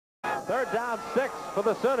Third down, 6 for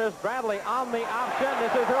the Sooners. Bradley on the option.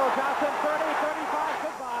 This is Earl Johnson, 30, 35,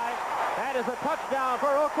 goodbye. That is a touchdown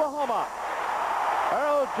for Oklahoma.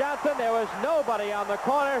 Earl Johnson, there was nobody on the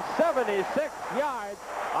corner, 76 yards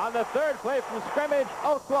on the third play from scrimmage.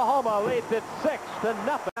 Oklahoma leads it 6-0.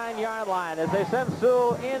 9-yard line as they send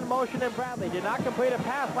Sewell in motion, and Bradley did not complete a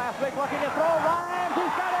pass last week, looking to throw. Rhymes,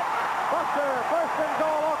 he's got it. Buster, first and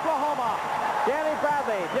goal, Oklahoma. Danny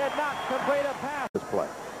Bradley did not complete a pass. This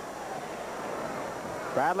play.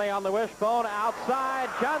 Bradley on the wishbone, outside,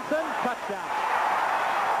 Johnson, touchdown.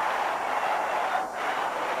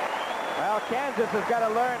 Well, Kansas has got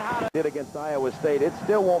to learn how to did against Iowa State. It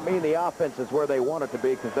still won't mean the offense is where they want it to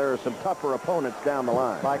be, because there are some tougher opponents down the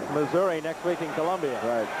line. Like Missouri next week in Columbia.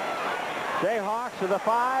 Right. Jayhawks to the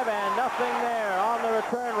 5, and nothing there. On the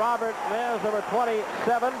return, Robert Mims, number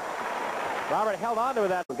 27. Robert held on to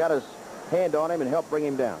that. Got his hand on him and helped bring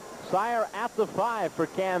him down. Sire at the 5 for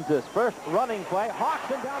Kansas. First running play. Hawks,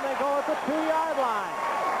 and down they go at the 2-yard line.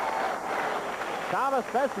 Thomas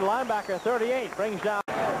Benson, linebacker, 38, brings down.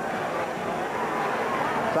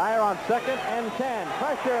 Sire on 2nd and 10.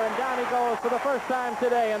 Pressure, and down he goes for the first time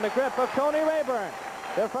today in the grip of Tony Rayburn.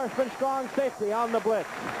 The freshman strong safety on the blitz.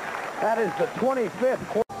 That is the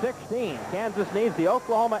 25th. 16. Kansas needs the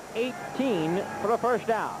Oklahoma 18 for the first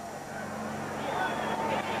down.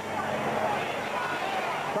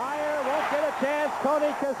 Sire won't get a chance.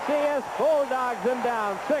 Tony Casillas bulldogs him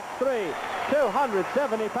down. 6'3",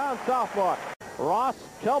 270-pound sophomore. Ross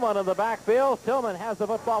Tillman in the backfield. Tillman has the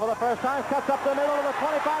football for the first time. Cuts up the middle of the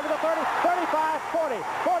 25 to the 30, 35, 40,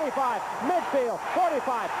 45, midfield,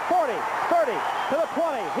 45, 40, 30 to the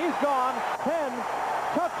 20. He's gone. 10,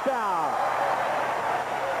 touchdown.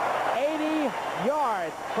 80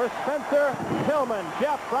 yards for Spencer Tillman.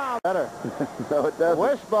 Jeff Brown. Better. No, it doesn't.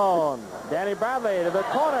 Wishbone. Danny Bradley to the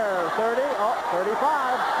corner. 30,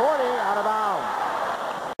 35, 40, out of bounds.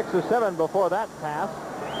 6 or 7 before that pass.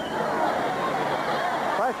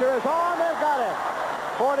 Pressure is on. They've got it.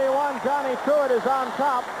 41, Johnny Truitt is on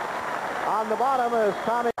top. On the bottom is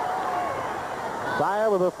Tommy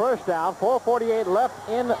Sire with the first down. 4:48 left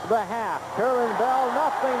in the half. Curlin Bell,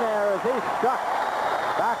 nothing there as he's stuck.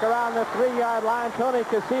 Back around the 3-yard line. Tony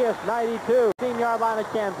Casillas, 92. 15-yard line of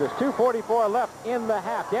Kansas. 2:44 left in the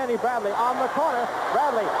half. Danny Bradley on the corner.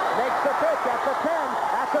 Bradley makes the pitch at the 10,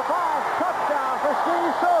 at the 5. Touchdown for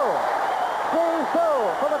Steve Sewell. Steve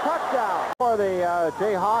Sewell for the touchdown. For the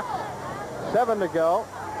Jayhawks, 7 to go.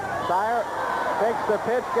 Sire takes the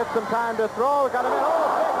pitch, gets some time to throw. Got him in.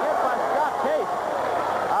 Oh, big hit by Scott Case.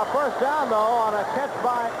 First down, though, on a catch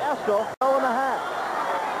by Estel. 2.5.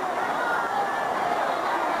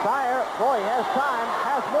 Sire, boy, he has time,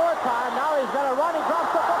 has more time. Now he's going to run. He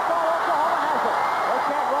drops the football. Oklahoma has it. They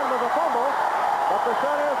can't run with a fumble, but the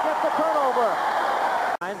Sooners get the turnover.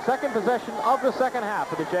 Second possession of the second half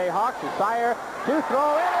for the Jayhawks. Sire to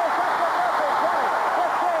throw. Intercepted. Murphy, 20,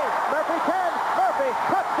 15, Murphy 10, Murphy,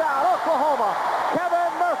 touchdown, Oklahoma.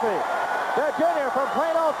 Kevin Murphy, the junior from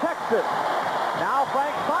Plano, Texas. Now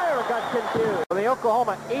Frank Sire got confused on the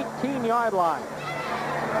Oklahoma 18-yard line.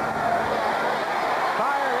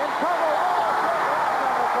 Sire in trouble.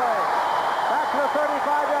 Back to the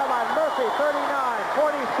 35-yard line. Murphy, 39,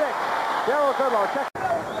 46. Darrell Goodlow, check.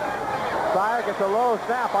 Sire gets a low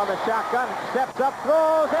snap on the shotgun, steps up,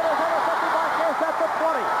 throws, it is intercepted by Case at the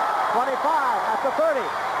 20, 25, at the 30,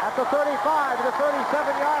 at the 35, to the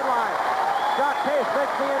 37-yard line. Scott Case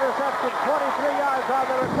makes the interception, 23 yards on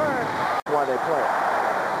the return. Why they play.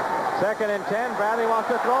 2nd and 10, Bradley wants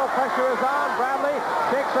to throw, pressure is on, Bradley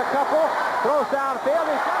takes a couple, throws downfield,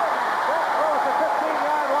 he's got it, throws the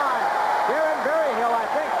 15-yard line. Darren Berryhill, I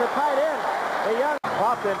think, the tight end, the young,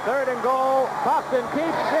 popped in 3rd and goal, popped in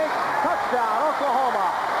deep, six, touchdown, Oklahoma.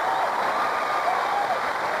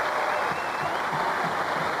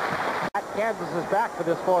 Kansas is back for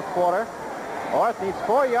this 4th quarter. Orth needs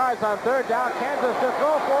 4 yards on 3rd down. Kansas to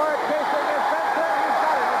throw for it. Chasing is Benson. He's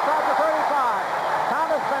got it inside the 35.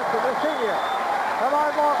 Thomas Benson, the senior from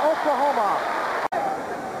Ardmore, Oklahoma.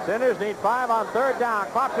 Sooners need 5 on 3rd down.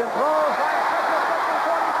 Clopton throws.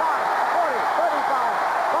 45, 40, 35.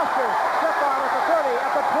 Buster, slip on at the 30,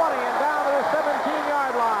 at the 20, and down to the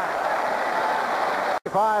 17-yard line.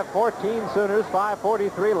 5-14 Sooners,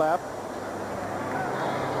 5:43 left.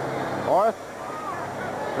 Orth,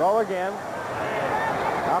 throw again.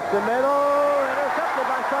 Up the middle, intercepted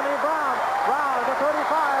by Sonny Brown. Brown at the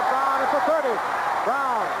 35, Brown at the 30.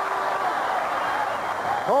 Brown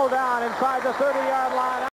pulled down inside the 30-yard line.